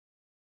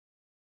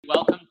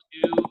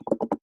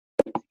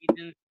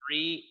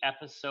3,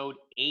 episode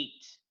 8.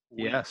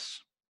 Yes.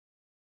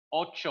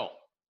 Ocho.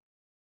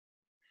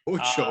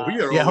 Ocho. We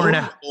are yeah, all we're over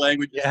now. the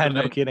languages Yeah,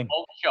 no tonight. kidding.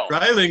 Ocho.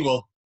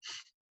 Trilingual.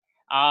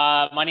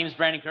 My name is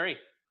Brandon Curry.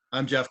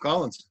 I'm Jeff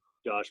Collins.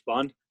 Josh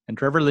Bond. And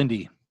Trevor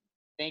Lindy.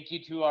 Thank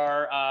you to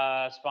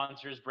our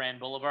sponsors, Brand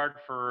Boulevard,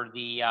 for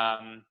the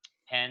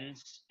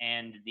pens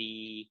and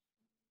the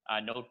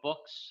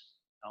notebooks,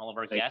 all of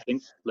our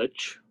guests.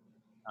 Litch.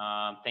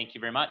 Thank you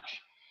very much.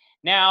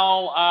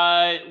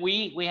 Now,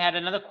 we had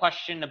another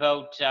question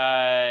about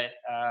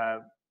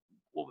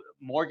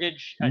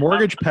mortgage.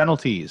 Mortgage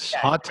penalties,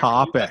 hot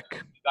topic.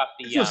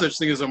 There's no such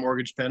thing as a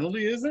mortgage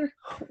penalty, is there?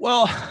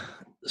 Well,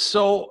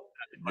 so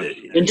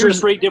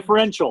Interest rate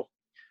differential.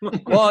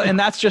 well, and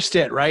that's just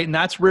it, right? And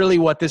that's really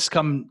what this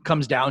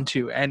comes down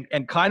to, and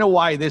kind of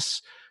why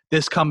this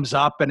comes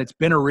up, and it's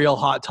been a real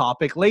hot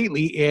topic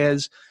lately.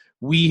 Is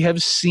we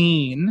have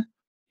seen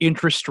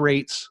interest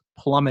rates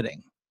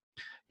plummeting.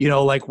 You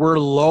know, like we're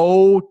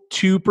low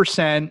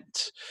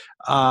 2%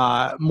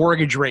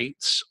 mortgage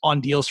rates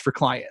on deals for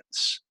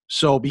clients.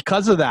 So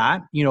because of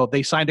that, you know,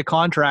 they signed a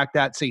contract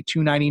at say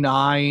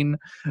 $299,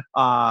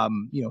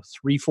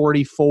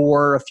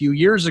 $344 a few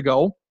years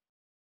ago.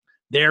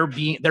 They're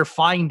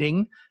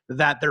finding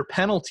that their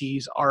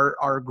penalties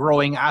are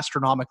growing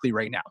astronomically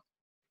right now.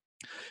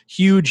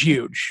 Huge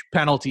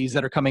penalties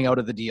that are coming out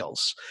of the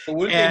deals. But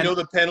wouldn't they know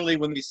the penalty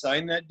when they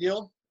signed that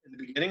deal in the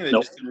beginning? They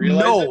just didn't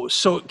realize it?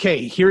 So,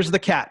 okay, here's the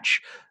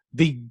catch.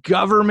 The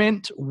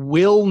government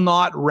will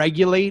not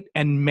regulate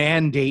and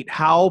mandate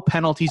how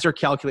penalties are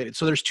calculated.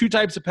 So there's two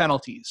types of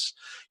penalties.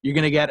 You're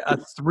going to get a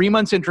 3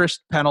 months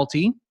interest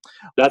penalty.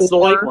 That's the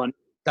light one.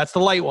 That's the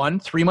light one,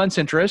 3 months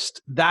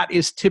interest. That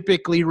is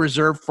typically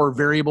reserved for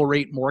variable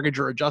rate mortgage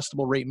or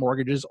adjustable rate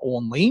mortgages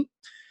only.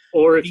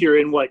 Or if you're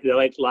in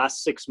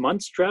last 6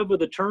 months, Trev,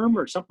 with a term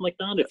or something like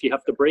that, if you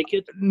have to break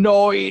it?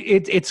 No,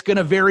 it's going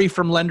to vary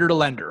from lender to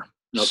lender.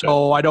 Okay.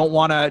 So I don't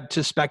want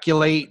to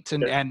speculate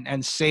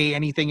and say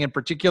anything in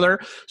particular.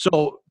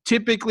 So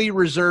typically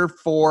reserved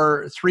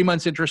for 3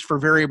 months interest for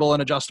variable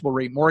and adjustable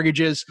rate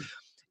mortgages.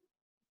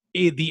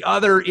 The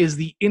other is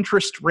the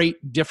interest rate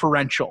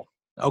differential.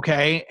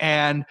 Okay.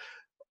 And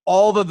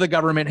all that the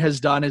government has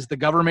done is the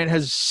government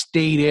has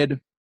stated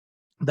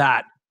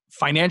that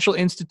financial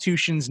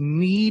institutions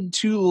need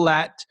to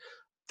let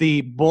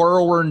the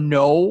borrower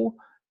know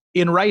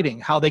in writing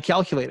how they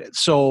calculate it.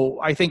 So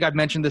I think I've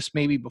mentioned this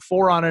maybe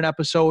before on an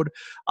episode.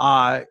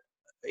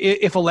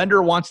 If a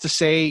lender wants to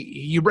say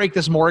you break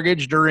this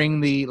mortgage during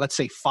the, let's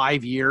say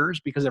 5 years,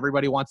 because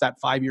everybody wants that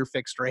 5-year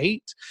fixed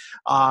rate,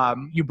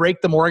 you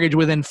break the mortgage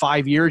within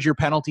 5 years, your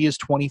penalty is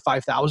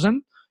 $25,000.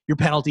 Your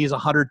penalty is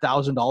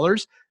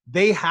 $100,000.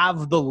 They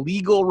have the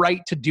legal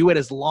right to do it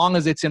as long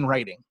as it's in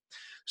writing.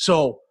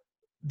 So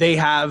they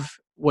have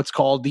what's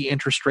called the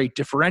interest rate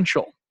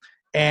differential.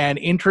 And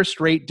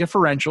interest rate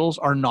differentials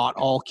are not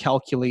all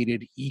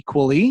calculated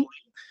equally.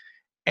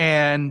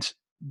 And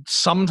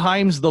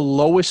sometimes the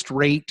lowest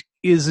rate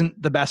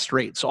isn't the best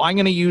rate. So I'm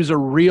going to use a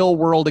real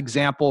world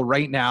example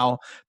right now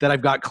that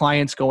I've got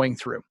clients going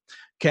through.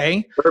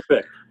 Okay.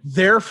 Perfect.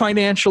 Their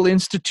financial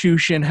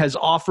institution has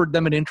offered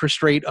them an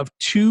interest rate of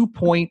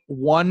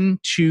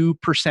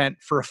 2.12%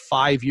 for a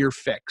 5-year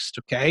fixed.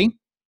 Okay.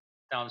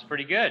 Sounds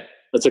pretty good.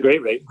 That's a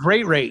great rate.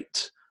 Great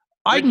rate.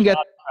 I can get,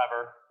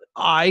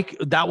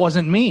 that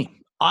wasn't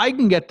me. I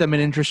can get them an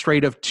interest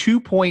rate of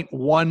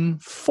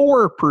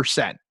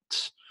 2.14%.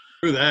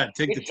 Screw that.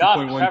 Take the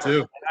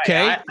 2.12.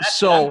 Okay.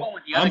 So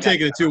I'm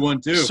taking a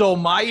 2.12. So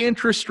my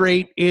interest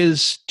rate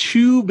is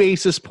 2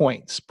 basis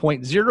points,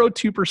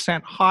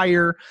 0.02%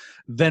 higher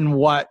than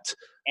what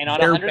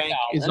their bank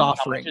is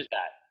offering. How much is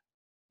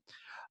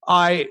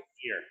that?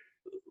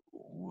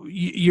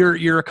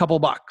 You're a couple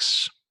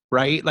bucks,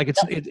 right? Like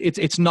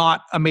it's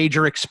not a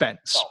major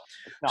expense. No,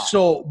 it's not.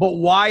 So, but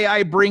why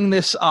I bring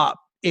this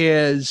up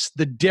is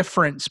the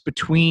difference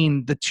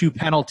between the two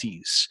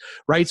penalties,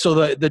 right?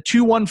 So the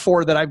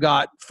 214 that I've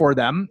got for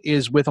them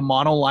is with a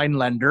monoline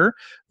lender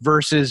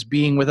versus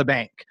being with a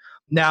bank.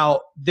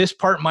 Now, this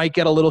part might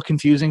get a little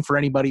confusing for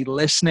anybody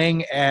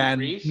listening,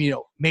 and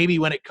maybe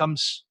when it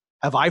comes,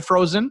 have I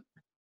frozen?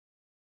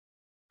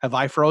 No,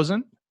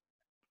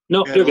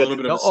 you're good. A little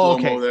bit of a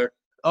slow-mo there.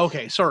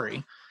 Okay,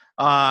 sorry.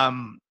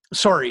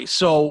 Sorry.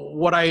 So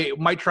what I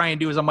might try and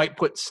do is I might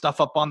put stuff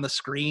up on the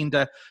screen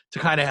to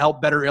kind of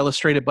help better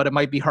illustrate it, but it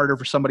might be harder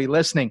for somebody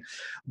listening.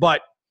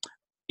 But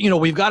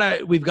we've got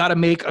to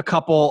make a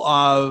couple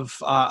of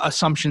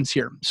assumptions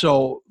here.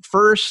 So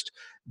first,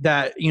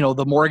 that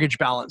the mortgage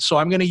balance. So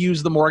I'm going to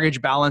use the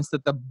mortgage balance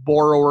that the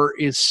borrower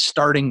is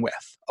starting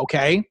with.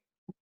 Okay.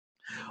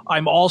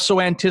 I'm also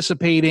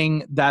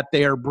anticipating that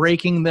they are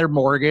breaking their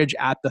mortgage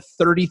at the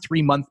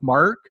 33-month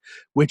mark,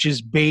 which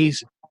is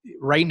based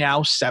right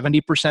now.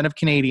 70% of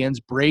Canadians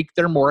break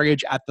their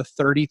mortgage at the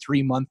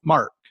 33-month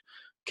mark.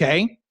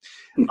 Okay.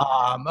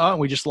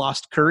 We just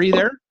lost Curry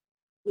there.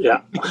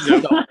 Yeah.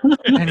 So,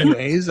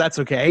 anyways, that's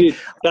okay.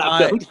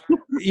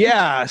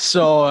 Yeah.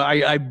 So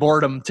I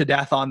bored him to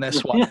death on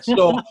this one.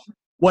 So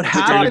what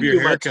happened?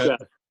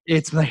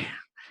 It's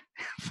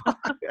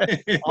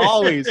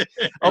Always.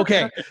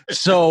 Okay.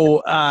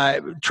 So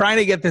trying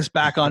to get this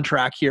back on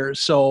track here.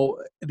 So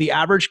the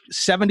average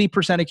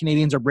 70% of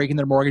Canadians are breaking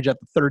their mortgage at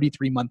the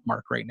 33-month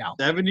mark right now.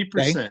 70%.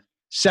 Okay?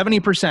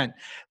 70%.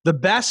 The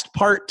best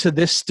part to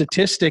this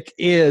statistic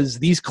is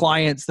these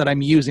clients that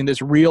I'm using,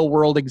 this real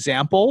world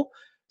example,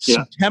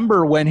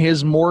 September, when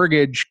his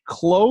mortgage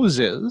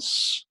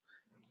closes,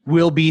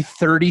 will be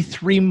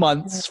 33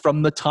 months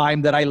from the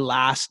time that I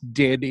last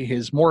did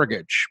his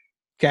mortgage.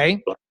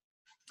 Okay.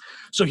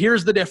 So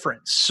here's the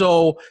difference.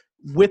 So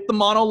with the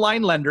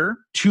monoline lender,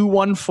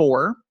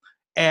 214,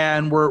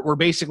 and we're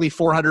basically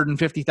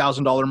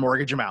 $450,000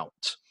 mortgage amount.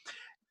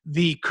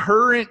 The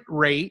current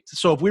rate,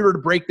 so if we were to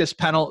break this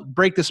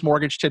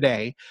mortgage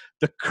today,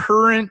 the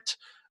current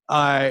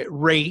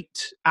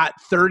rate at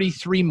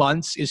 33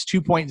 months is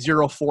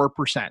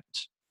 2.04%.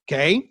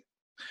 Okay.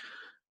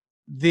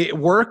 It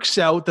works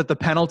out that the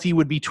penalty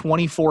would be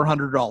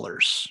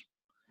 $2,400.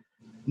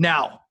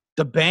 Now,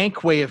 the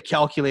bank way of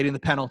calculating the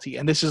penalty,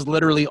 and this is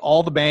literally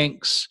all the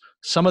banks,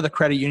 some of the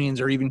credit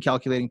unions are even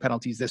calculating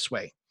penalties this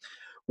way.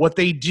 What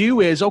they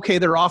do is, okay,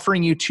 they're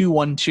offering you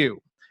 212,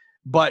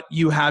 but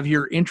you have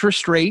your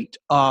interest rate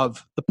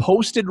of the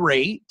posted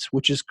rate,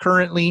 which is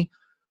currently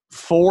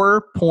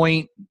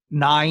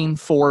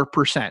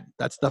 4.94%.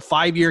 That's the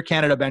 5-year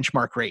Canada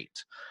benchmark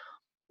rate.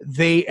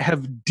 They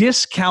have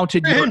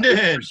discounted your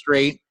interest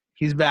rate.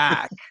 He's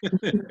back.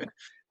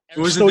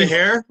 Was it the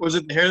hair? Was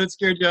it the hair that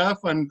scared you off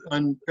on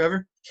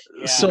Trevor?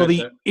 Yeah. So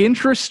the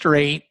interest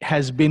rate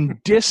has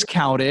been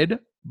discounted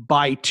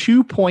by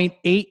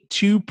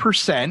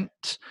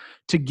 2.82%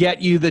 to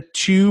get you the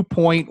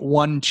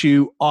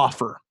 2.12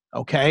 offer.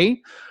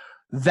 Okay.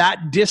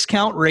 That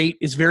discount rate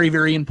is very,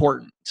 very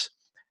important,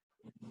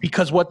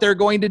 because what they're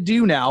going to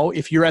do now,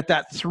 if you're at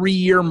that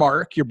 3-year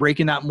mark, you're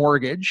breaking that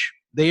mortgage,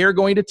 they are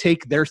going to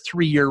take their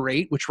 3-year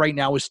rate, which right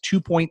now is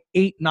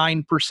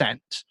 2.89%.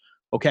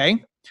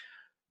 Okay.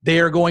 They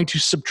are going to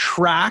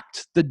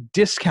subtract the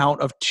discount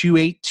of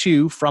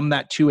 282 from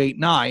that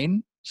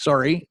 289.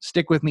 Sorry,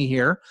 stick with me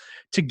here,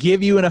 to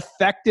give you an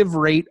effective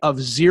rate of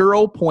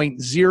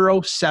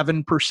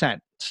 0.07%.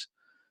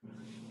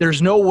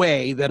 There's no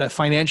way that a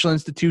financial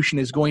institution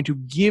is going to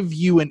give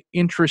you an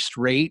interest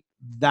rate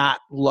that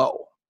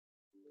low.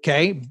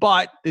 Okay.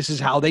 But this is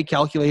how they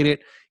calculate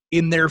it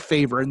in their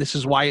favor. And this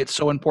is why it's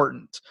so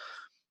important.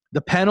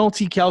 The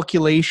penalty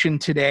calculation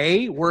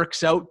today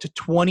works out to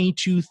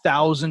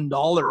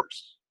 $22,000.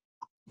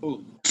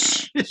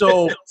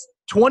 So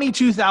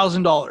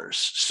 $22,000.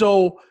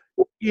 So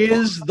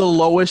is the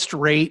lowest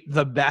rate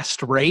the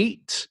best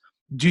rate?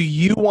 Do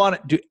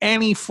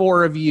any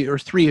 4 of you or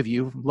 3 of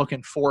you, I'm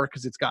looking 4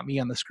 because it's got me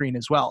on the screen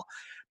as well.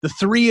 The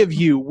 3 of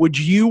you, would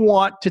you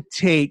want to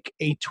take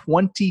a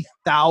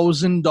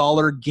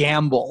 $20,000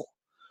 gamble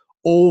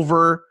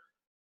over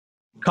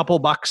a couple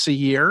bucks a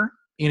year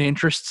in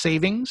interest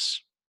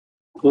savings?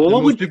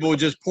 Well, most people would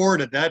just pour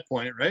it at that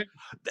point, right?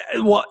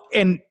 Well,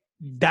 and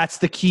that's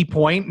the key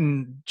point.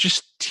 And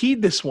just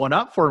teed this one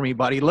up for me,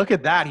 buddy. Look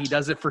at that. He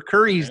does it for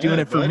Curry. He's doing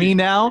it for me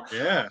now.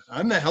 Yeah,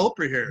 I'm the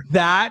helper here.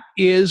 That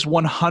is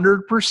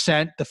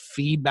 100% the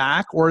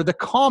feedback or the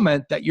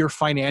comment that your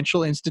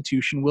financial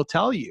institution will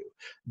tell you.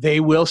 They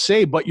will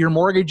say, but your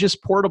mortgage is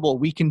portable.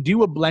 We can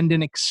do a blend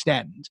and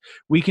extend.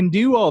 We can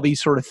do all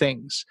these sort of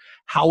things.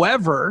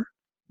 However,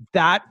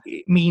 that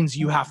means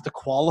you have to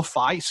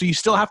qualify. So you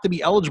still have to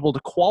be eligible to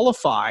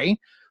qualify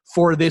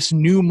for this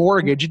new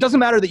mortgage. It doesn't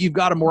matter that you've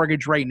got a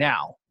mortgage right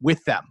now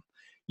with them.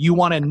 You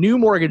want a new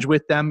mortgage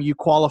with them, you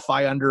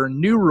qualify under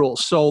new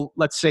rules. So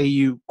let's say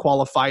you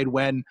qualified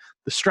when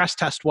the stress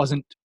test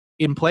wasn't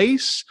in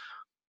place.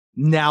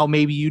 Now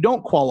maybe you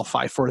don't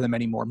qualify for them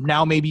anymore.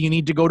 Now maybe you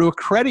need to go to a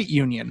credit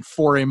union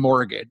for a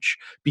mortgage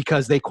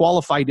because they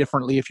qualify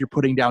differently if you're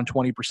putting down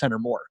 20% or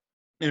more.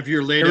 And if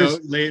you're laid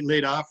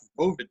off of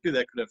COVID too,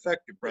 that could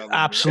affect you probably.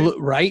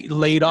 Absolutely right.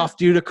 Laid off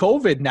due to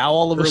COVID. Now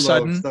all of a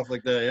sudden, stuff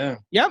like that. Yeah.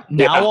 Yeah.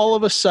 Now all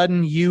of a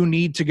sudden, you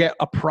need to get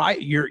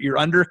you're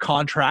under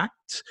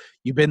contract.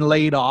 You've been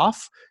laid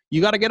off. You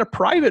got to get a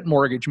private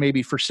mortgage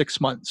maybe for 6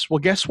 months. Well,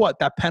 guess what?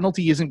 That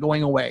penalty isn't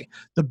going away.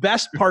 The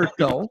best part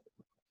though,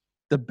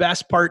 the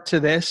best part to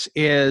this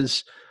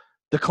is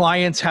the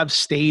clients have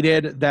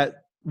stated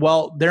that,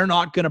 well, they're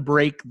not going to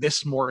break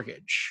this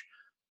mortgage.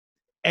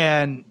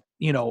 And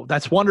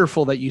that's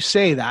wonderful that you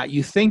say that,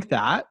 you think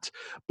that,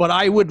 but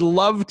I would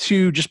love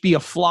to just be a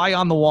fly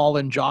on the wall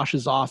in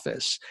Josh's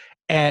office.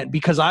 And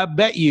because I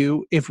bet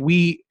you if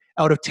we,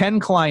 out of 10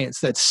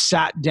 clients that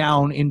sat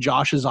down in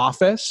Josh's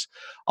office,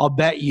 I'll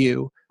bet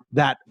you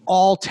that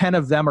all 10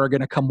 of them are going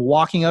to come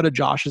walking out of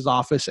Josh's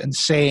office and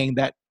saying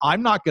that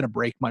I'm not going to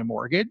break my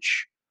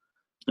mortgage.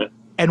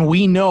 And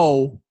we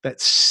know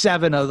that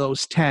 7 of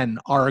those 10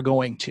 are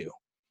going to.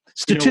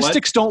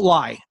 Statistics don't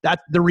lie. That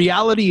the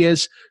reality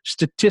is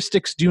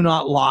statistics do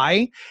not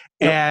lie.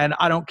 Yep. And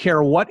I don't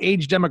care what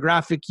age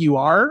demographic you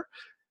are,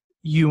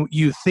 you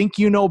think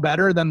you know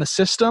better than the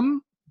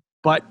system,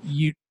 but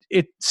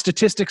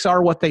statistics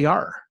are what they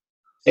are.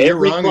 You're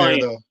wrong there,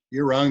 though.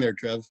 You're wrong there,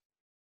 Trev.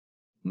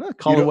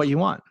 Call it what you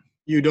want.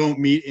 You don't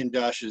meet in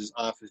Josh's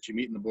office. You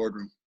meet in the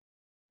boardroom.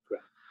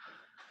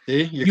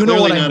 See? You're You know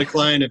clearly what not I a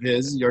client of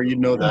his, or you'd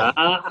know that.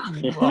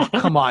 Oh,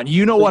 come on.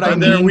 You know what I I'm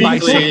there mean by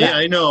weekly. saying that.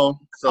 I know.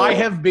 So I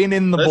have been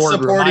in the let's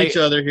boardroom. support each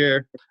other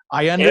here.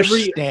 I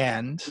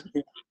understand.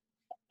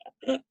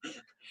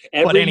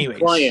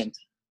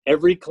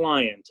 Every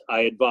client,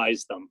 I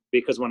advise them,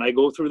 because when I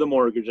go through the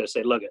mortgage, I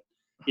say, look,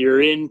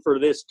 you're in for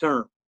this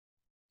term.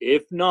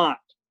 If not,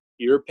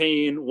 you're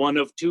paying one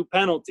of two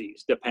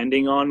penalties,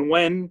 depending on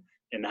when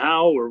and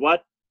how or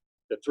what,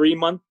 the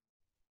 3-month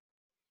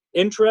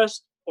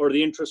interest or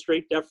the interest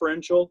rate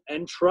differential.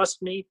 And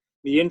trust me,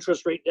 the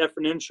interest rate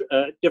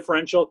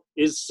differential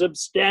is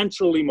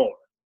substantially more.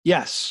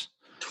 Yes.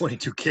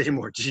 22K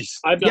more. Jeez.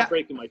 I'm not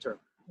breaking my term.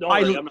 Don't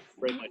worry, I'm not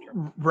breaking my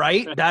term.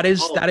 Right. That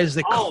is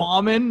the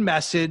common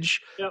message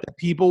that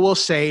people will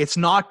say. It's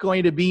not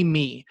going to be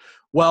me.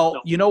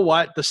 Well, you know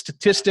what? The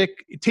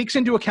statistic, it takes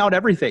into account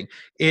everything.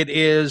 It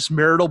is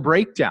marital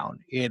breakdown.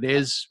 It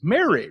is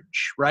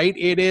marriage, right?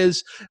 It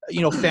is,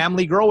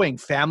 family growing,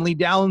 family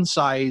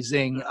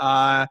downsizing.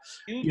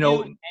 You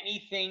do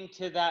anything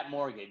to that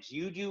mortgage.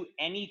 You do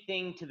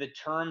anything to the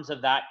terms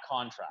of that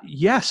contract.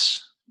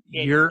 Yes.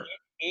 It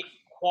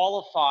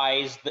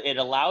qualifies, it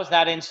allows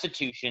that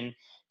institution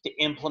to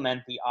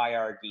implement the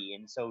IRD.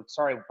 And so,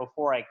 sorry,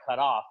 before I cut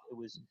off, it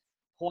was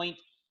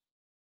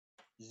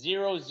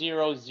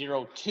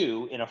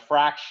 0.0002 in a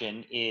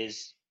fraction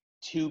is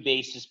 2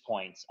 basis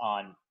points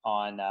on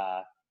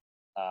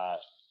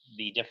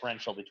the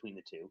differential between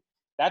the two.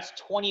 That's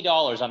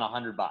 $20 on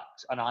 $100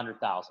 on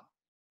 100,000.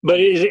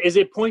 But is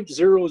it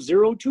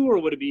 0.002 or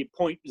would it be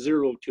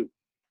 0.02?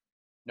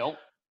 Nope.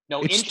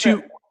 No, it's interest,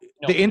 two.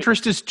 No, the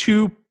interest is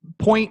 2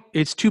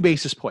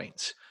 basis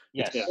points.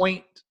 Yes. It's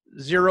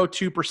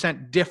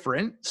 0.02%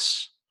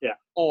 difference. Yeah.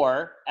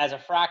 Or as a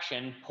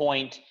fraction,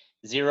 0.0002.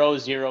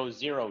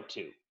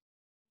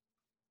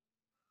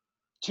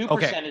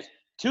 2% is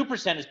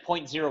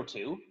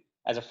 0.02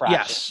 as a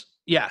fraction.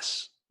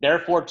 Yes.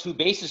 Therefore, 2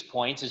 basis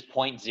points is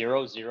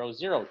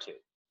 0.0002.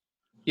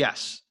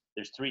 Yes.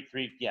 There's three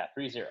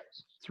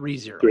zeros. 3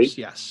 zeros. Three?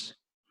 Yes.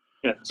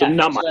 Yeah. So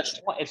not much.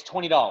 It's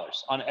 $20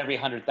 on every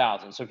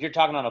 100,000. So if you're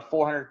talking on a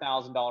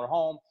 $400,000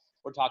 home,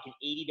 we're talking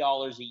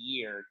 $80 a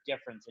year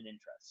difference in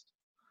interest.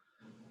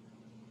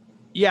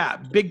 Yeah,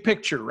 big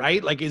picture,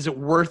 right? Like, is it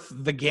worth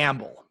the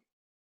gamble?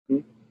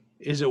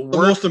 Is it The worth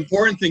most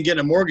important thing getting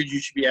a mortgage, you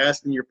should be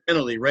asking your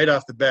penalty right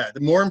off the bat. The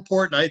more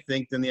important, I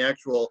think, than the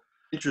actual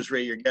interest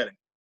rate you're getting.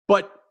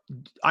 But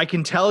I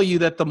can tell you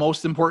that the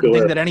most important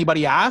thing that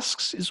anybody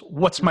asks is,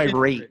 what's my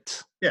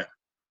rate? Yeah.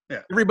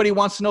 Everybody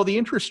wants to know the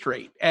interest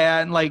rate.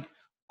 And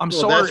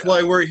sorry. That's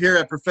why we're here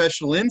at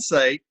Professional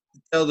Insight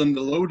to tell them the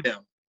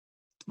lowdown.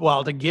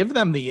 Well, to give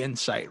them the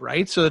insight,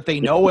 right? So that they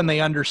know and they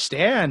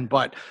understand.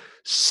 But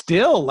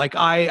still,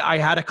 I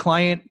had a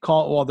client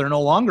call, well, they're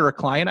no longer a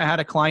client. I had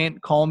a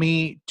client call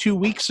me 2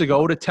 weeks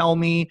ago to tell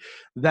me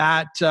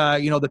that,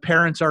 the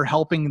parents are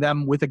helping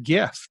them with a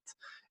gift.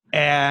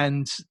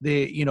 And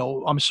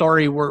I'm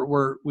sorry,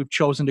 we've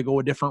chosen to go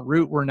a different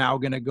route. We're now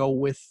going to go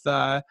with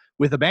a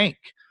bank.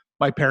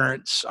 My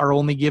parents are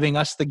only giving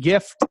us the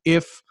gift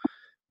if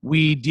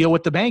we deal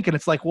with the bank. And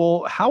it's like,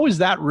 well, how is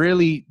that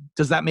really,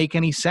 does that make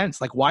any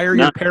sense? Like, why are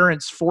your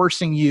parents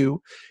forcing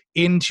you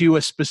into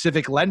a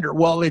specific lender?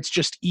 Well, it's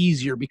just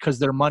easier because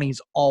their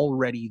money's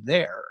already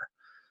there,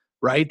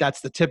 right?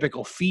 That's the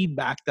typical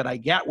feedback that I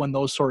get when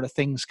those sort of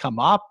things come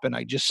up. And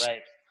I just, Or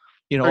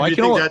do you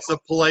think that's a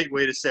polite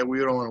way to say we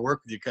don't want to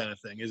work with you kind of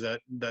thing? Is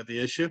that the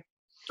issue?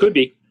 Could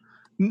be.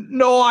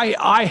 No,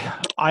 I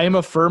am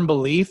a firm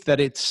belief that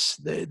it's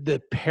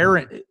the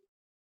parent.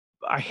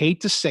 I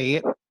hate to say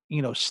it,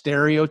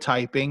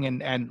 stereotyping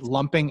and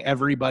lumping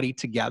everybody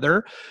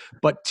together.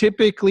 But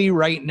typically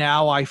right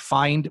now I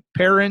find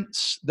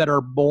parents that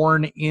are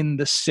born in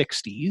the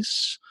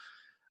 60s.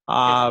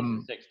 50s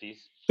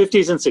and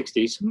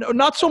 60s. No,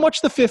 not so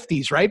much the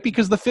 50s, right?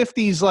 Because the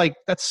 50s,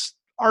 that's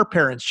our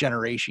parents'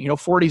 generation.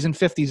 40s and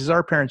 50s is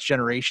our parents'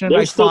 generation. And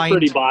They're still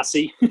pretty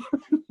bossy.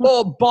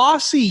 Well,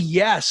 bossy,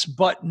 yes,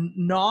 but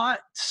not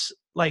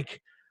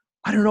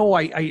I don't know.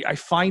 I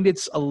find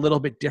it's a little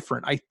bit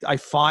different. I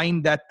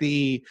find that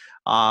the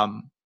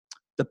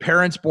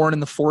parents born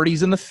in the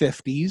 40s and the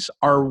 50s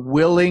are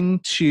willing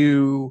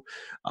to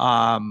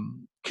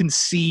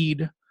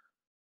concede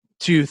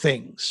to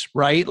things,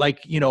 right?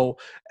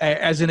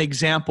 As an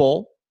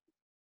example,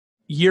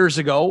 years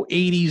ago,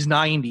 80s,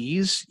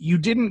 90s, you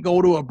didn't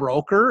go to a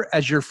broker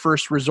as your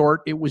first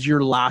resort. It was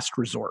your last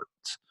resort,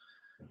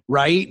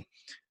 right?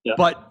 Yeah.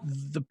 But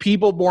the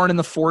people born in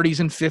the 40s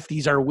and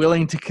 50s are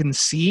willing to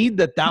concede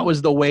that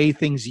was the way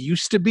things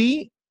used to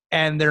be,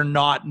 and they're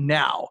not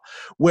now.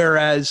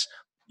 Whereas,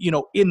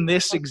 in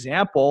this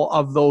example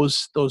of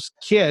those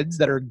kids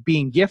that are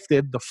being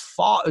gifted,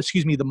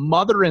 the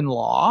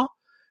mother-in-law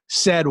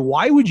said,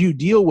 "Why would you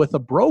deal with a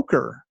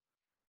broker?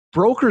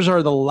 Brokers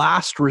are the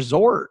last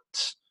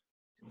resort."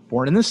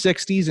 Born in the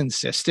 60s,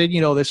 insisted,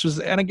 this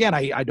was, and again,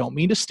 I don't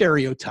mean to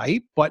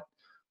stereotype, but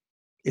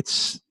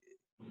it's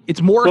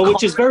more,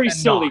 which is very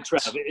silly, not.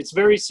 Trav. It's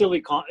very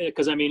silly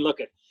because look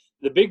at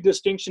The big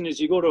distinction is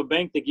you go to a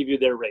bank, they give you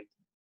their rate.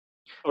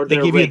 Or They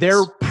their give you their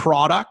rates.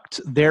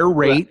 product, their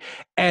rate,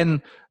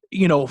 and for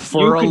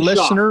You a can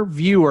listener,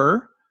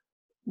 viewer,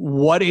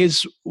 what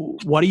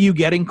are you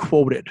getting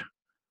quoted?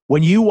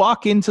 When you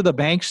walk into the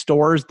bank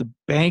stores, the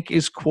bank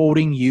is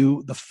quoting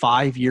you the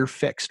 5-year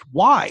fixed.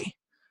 Why?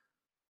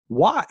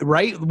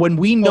 Right? When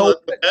we know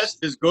Well, the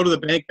best is go to the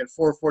bank at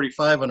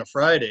 4:45 on a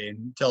Friday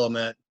and tell them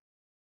that.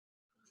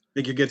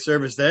 Think you get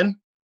service then?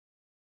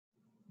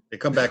 They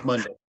come back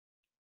Monday.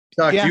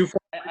 Talk to you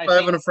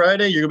 4:45 on a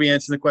Friday, you're gonna be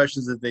answering the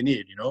questions that they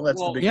need. That's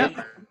the big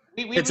difference.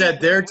 It's at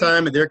their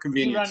time and their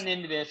convenience.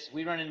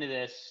 We run into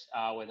this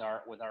with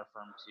our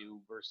firm too,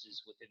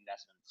 versus with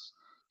investments.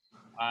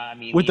 I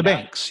mean, with the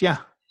banks, yeah.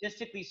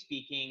 Statistically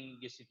speaking,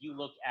 just if you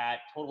look at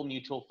total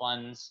mutual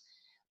funds,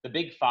 the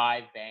big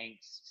 5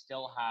 banks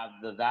still have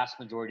the vast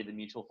majority of the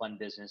mutual fund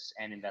business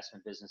and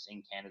investment business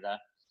in Canada.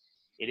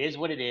 It is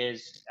what it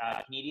is.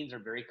 Canadians are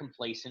very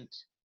complacent.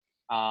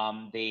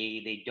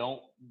 They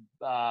don't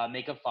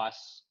make a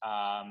fuss.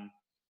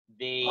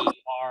 They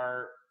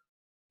are.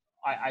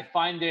 I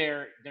find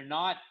they're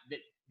not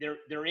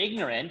they're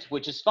ignorant,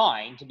 which is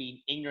fine to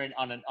be ignorant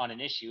on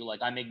an issue.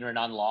 Like I'm ignorant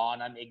on law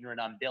and I'm ignorant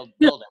on building.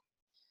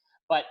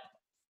 But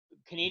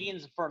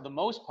Canadians, for the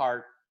most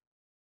part,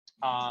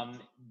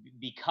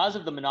 because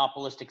of the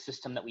monopolistic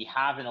system that we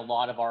have in a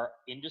lot of our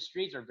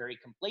industries, are very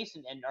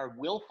complacent and are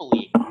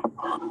willfully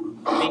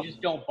ignorant. They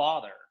just don't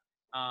bother.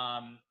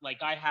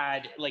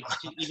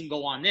 To even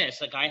go on this,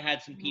 like I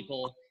had some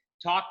people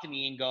talk to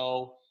me and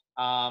go,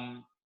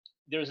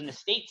 there's an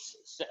estates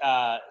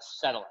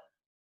settling,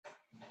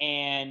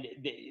 and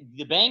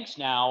the banks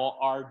now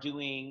are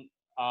doing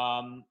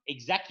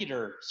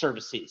executor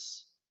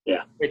services,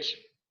 which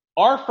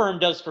our firm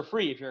does for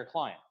free if you're a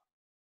client,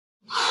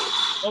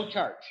 no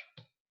charge.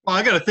 Well,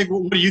 I got to think.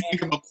 What do you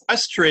think about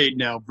Quest Trade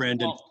now,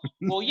 Brandon?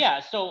 Well, yeah.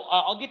 So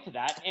I'll get to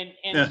that,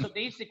 and so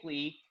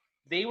basically,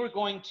 they were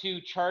going to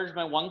charge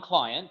my one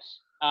client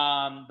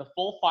the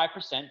full 5%,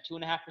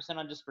 2.5%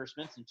 on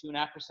disbursements, and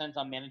 2.5%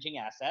 on managing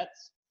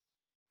assets.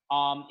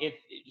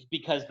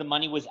 Because the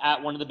money was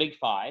at one of the big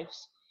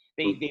 5s.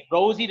 They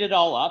rosied it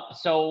all up.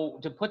 So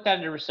to put that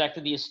into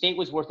perspective, the estate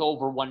was worth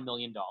over $1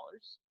 million.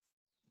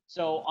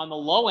 So on the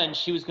low end,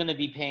 she was going to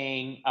be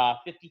paying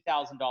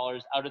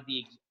 $50,000 out of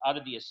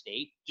the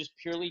estate, just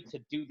purely to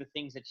do the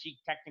things that she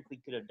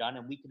technically could have done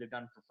and we could have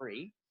done for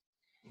free.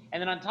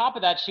 And then on top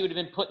of that, she would have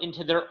been put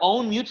into their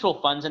own mutual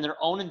funds and their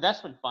own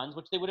investment funds,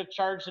 which they would have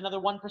charged another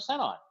 1%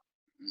 on.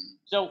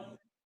 So,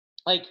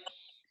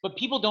 but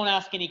people don't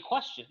ask any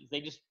questions.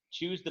 They just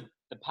choose the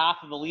path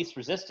of the least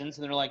resistance,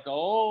 and they're like,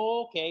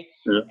 oh, okay.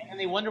 Yeah. And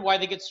they wonder why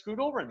they get screwed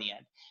over in the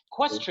end.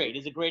 Quest Trade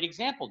is a great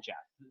example,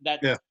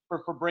 Jeff,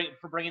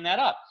 for bringing that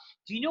up.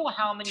 Do you know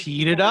how many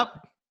teed it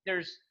up?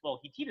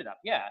 He teed it up,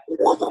 yeah.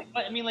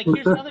 But I mean,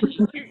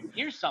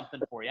 here's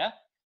something for you.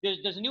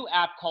 There's a new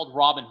app called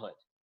Robinhood.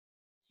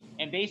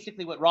 And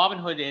basically what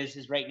Robinhood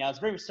is right now, it's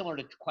very similar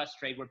to Quest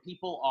Trade, where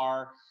people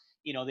are,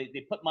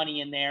 they put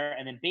money in there,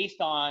 and then based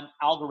on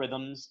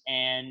algorithms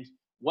and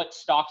what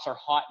stocks are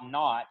hot and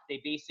not, they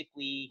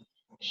basically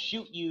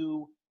shoot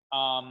you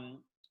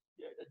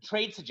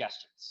trade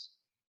suggestions.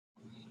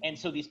 And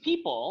so these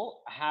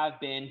people have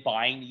been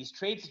buying these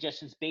trade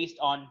suggestions based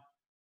on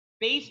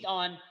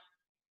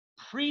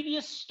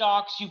previous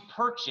stocks you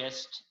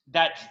purchased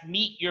that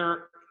meet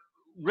your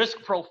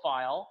risk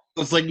profile.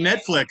 It's like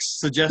Netflix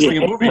suggesting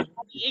a movie.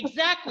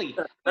 Exactly.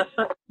 But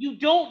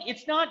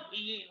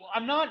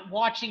I'm not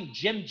watching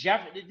Jim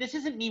Jeffries. This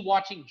isn't me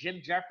watching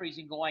Jim Jeffries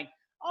and going,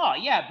 oh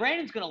yeah,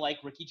 Brandon's going to like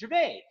Ricky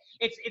Gervais.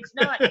 It's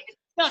not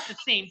the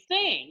same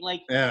thing.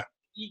 Like, yeah.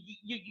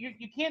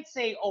 You can't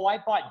say, oh, I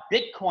bought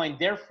Bitcoin,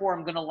 therefore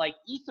I'm going to like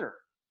Ether.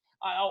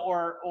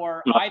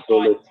 Or I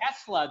bought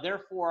Tesla,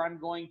 therefore I'm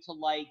going to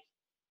like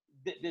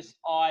this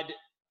odd,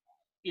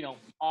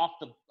 off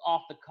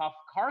the cuff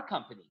car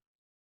company.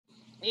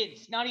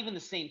 It's not even the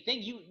same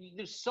thing.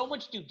 There's so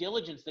much due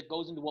diligence that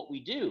goes into what we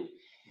do.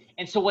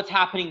 And so what's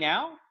happening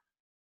now?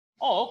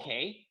 Oh,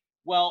 okay.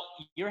 Well,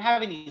 you're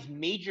having these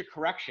major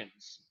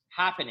corrections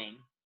happening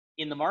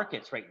in the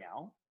markets right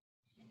now,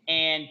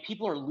 and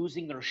people are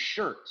losing their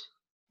shirt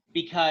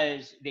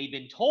because they've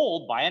been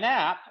told by an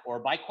app or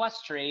by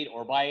Quest Trade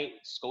or by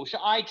Scotia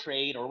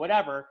iTrade or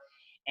whatever.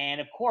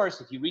 And of course,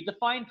 if you read the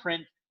fine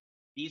print,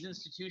 these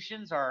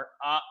institutions are,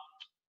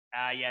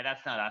 yeah,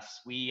 that's not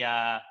us. We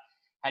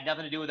had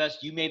nothing to do with us.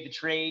 You made the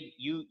trade.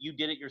 You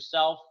did it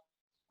yourself.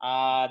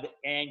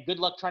 And good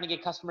luck trying to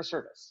get customer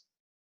service.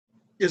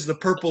 Is the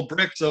purple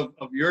bricks of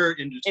your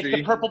industry. It's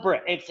the purple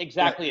brick. It's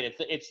exactly it.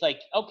 It's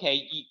like,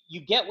 okay, you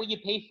get what you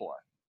pay for.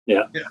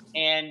 Yeah.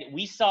 And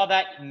we saw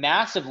that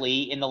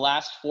massively in the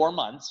last 4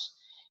 months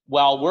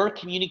while we're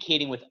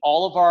communicating with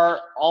all of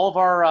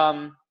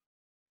our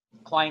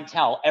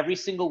clientele every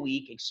single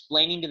week,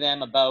 explaining to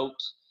them about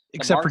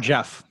except for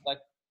Jeff.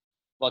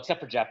 Well, except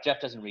for Jeff. Jeff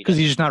doesn't read it. Because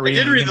he's just not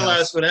reading. I did read the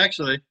last one,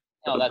 actually.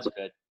 Oh, that's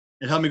good.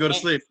 It helped me go to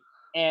sleep.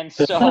 And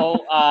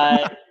so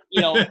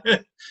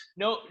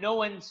no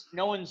one's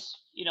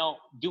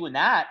doing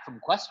that from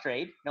Quest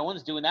Trade. No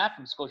one's doing that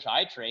from Scotia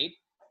iTrade.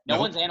 No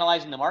one's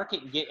analyzing the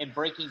market and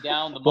breaking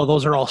down the. Well,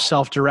 those are all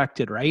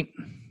self-directed, right?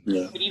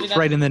 Yeah, it's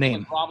right in the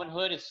name.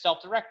 Robinhood is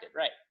self-directed,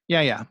 right?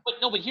 Yeah. But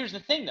here's the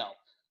thing, though.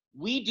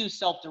 We do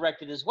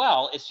self-directed as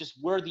well. It's just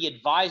we're the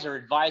advisor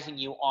advising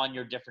you on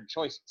your different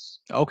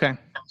choices. Okay.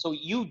 So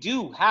you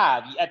do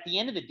have, at the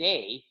end of the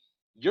day,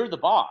 you're the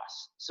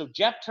boss. So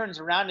Jeff turns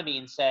around to me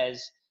and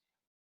says,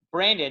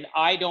 Brandon,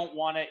 I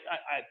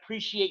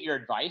appreciate your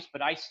advice,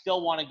 but I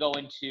still want to go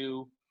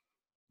into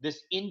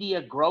this India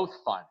growth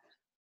fund.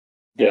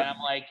 And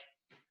I'm like,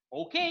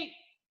 okay.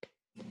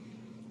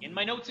 In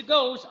my notes it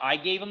goes, I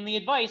gave him the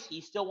advice.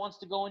 He still wants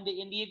to go into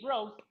India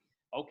growth.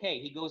 Okay,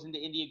 he goes into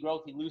India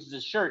growth. He loses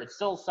his shirt. It's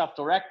still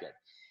self-directed.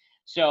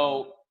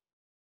 So,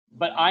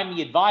 but I'm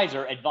the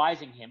advisor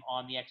advising him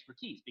on the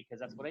expertise because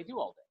that's what I do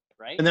all day,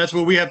 right? And that's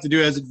what we have to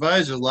do as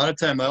advisors. A lot of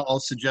time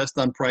I'll suggest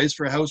on price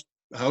for a house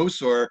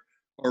or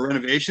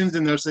renovations,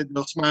 and they'll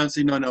smile and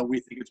say, no, we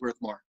think it's worth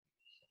more.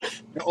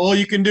 All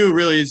you can do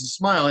really is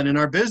smile. And in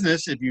our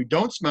business, if you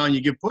don't smile and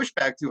you give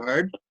pushback too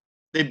hard,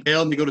 they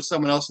bail and they go to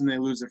someone else and they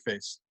lose their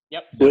face.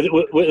 Yep.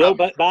 Without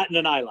batting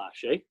an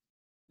eyelash, eh?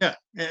 Yeah,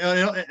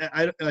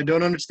 I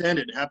don't understand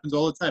it. It happens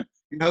all the time.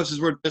 Your house is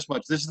worth this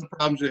much. This is the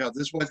problems we have.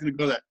 This is why it's going to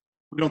go that.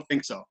 We don't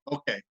think so.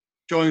 Okay.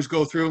 Showings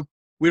go through.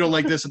 We don't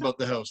like this about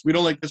the house. We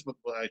don't like this. But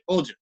I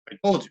told you.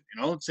 I'm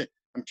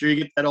sure you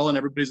get that all in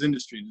everybody's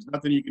industry. There's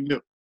nothing you can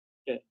do.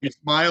 Yeah. You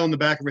smile in the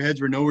back of our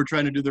heads. We know we're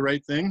trying to do the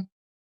right thing.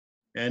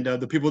 And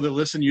the people that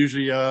listen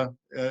usually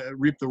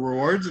reap the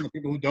rewards. And the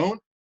people who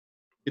don't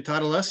get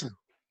taught a lesson.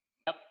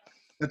 Yep.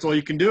 That's all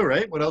you can do,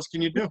 right? What else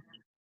can you do?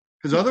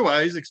 Because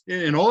otherwise,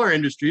 in all our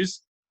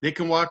industries, they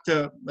can walk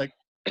to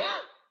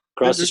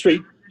across the street,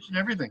 and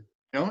everything,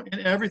 and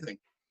everything.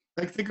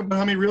 Like, think about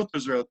how many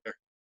realtors are out there.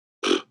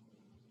 Yep.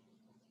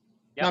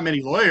 Not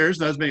many lawyers,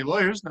 not as many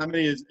lawyers, not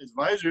many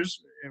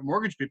advisors and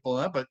mortgage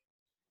people, but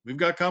we've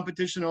got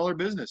competition in all our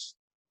business.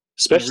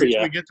 Especially,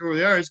 we get to where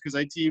we are is because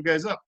I tee you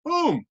guys up.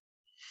 Boom.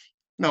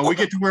 No, we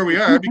get to where we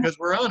are because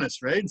we're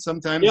honest, right? And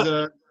sometimes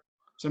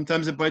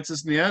it bites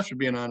us in the ass for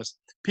being honest.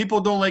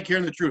 People don't like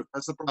hearing the truth.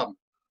 That's the problem.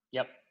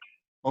 Yep.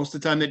 Most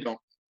of the time they don't.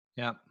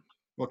 Yeah.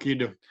 What can you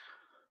do?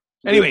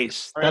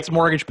 Anyways, that's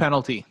mortgage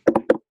penalty.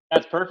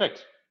 That's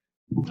perfect.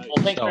 Well,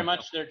 thanks very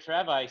much there,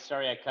 Trev.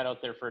 Sorry I cut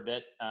out there for a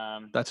bit.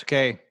 That's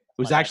okay. It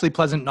was actually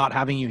pleasant not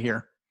having you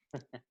here.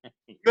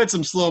 You had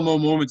some slow-mo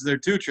moments there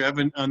too, Trev,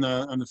 on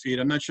the feed.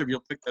 I'm not sure if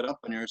you'll pick that up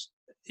on yours.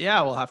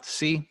 Yeah, we'll have to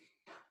see.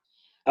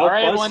 All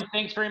right, everyone.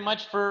 Thanks very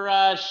much for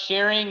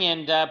sharing,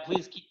 and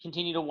please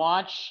continue to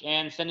watch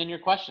and send in your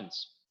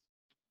questions.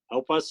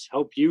 Help us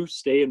help you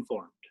stay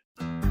informed.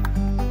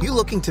 You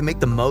looking to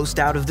make the most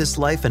out of this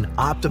life and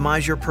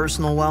optimize your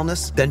personal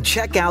wellness? Then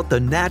check out the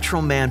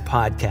Natural Man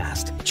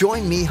Podcast.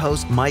 Join me,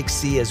 host Mike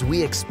C., as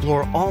we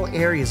explore all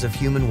areas of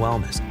human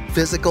wellness,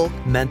 physical,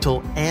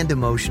 mental, and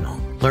emotional.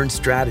 Learn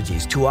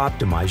strategies to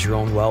optimize your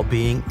own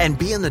well-being and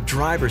be in the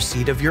driver's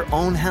seat of your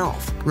own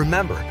health.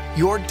 Remember,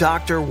 your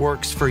doctor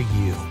works for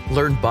you.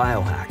 Learn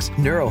biohacks,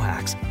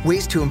 neurohacks,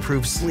 ways to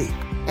improve sleep,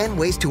 and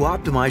ways to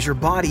optimize your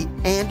body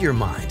and your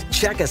mind.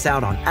 Check us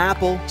out on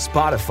Apple,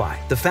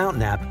 Spotify, the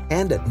Fountain app,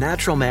 and at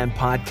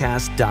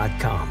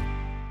naturalmanpodcast.com.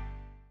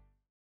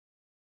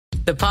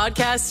 The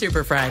Podcast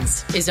Super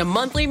Friends is a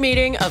monthly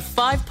meeting of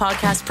 5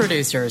 podcast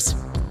producers.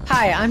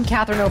 Hi, I'm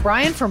Katherine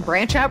O'Brien from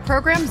Branch Out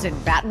Programs in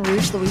Baton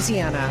Rouge,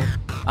 Louisiana.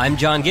 I'm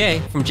John Gay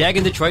from Jag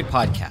and Detroit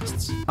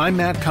Podcasts. I'm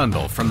Matt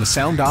Kundle from the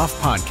Sound Off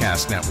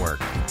Podcast Network.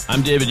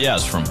 I'm David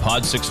Yes from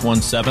Pod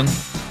 617,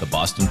 the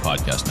Boston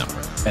Podcast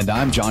Network. And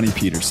I'm Johnny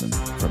Peterson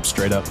from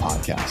Straight Up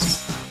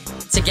Podcasts.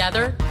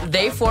 Together,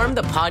 they form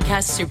the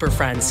Podcast Super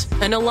Friends,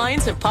 an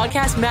alliance of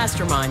podcast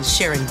masterminds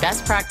sharing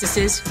best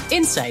practices,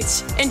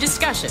 insights, and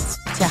discussions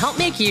to help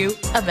make you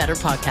a better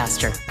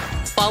podcaster.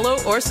 Follow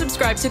or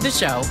subscribe to the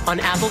show on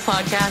Apple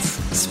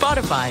Podcasts,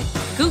 Spotify,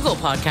 Google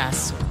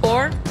Podcasts,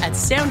 or at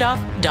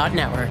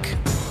soundoff.network.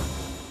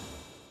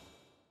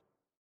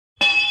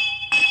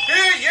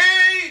 Hear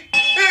ye!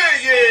 Hear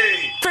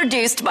ye!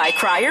 Produced by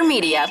Crier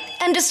Media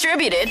and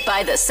distributed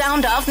by the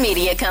Sound Off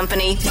Media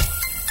Company.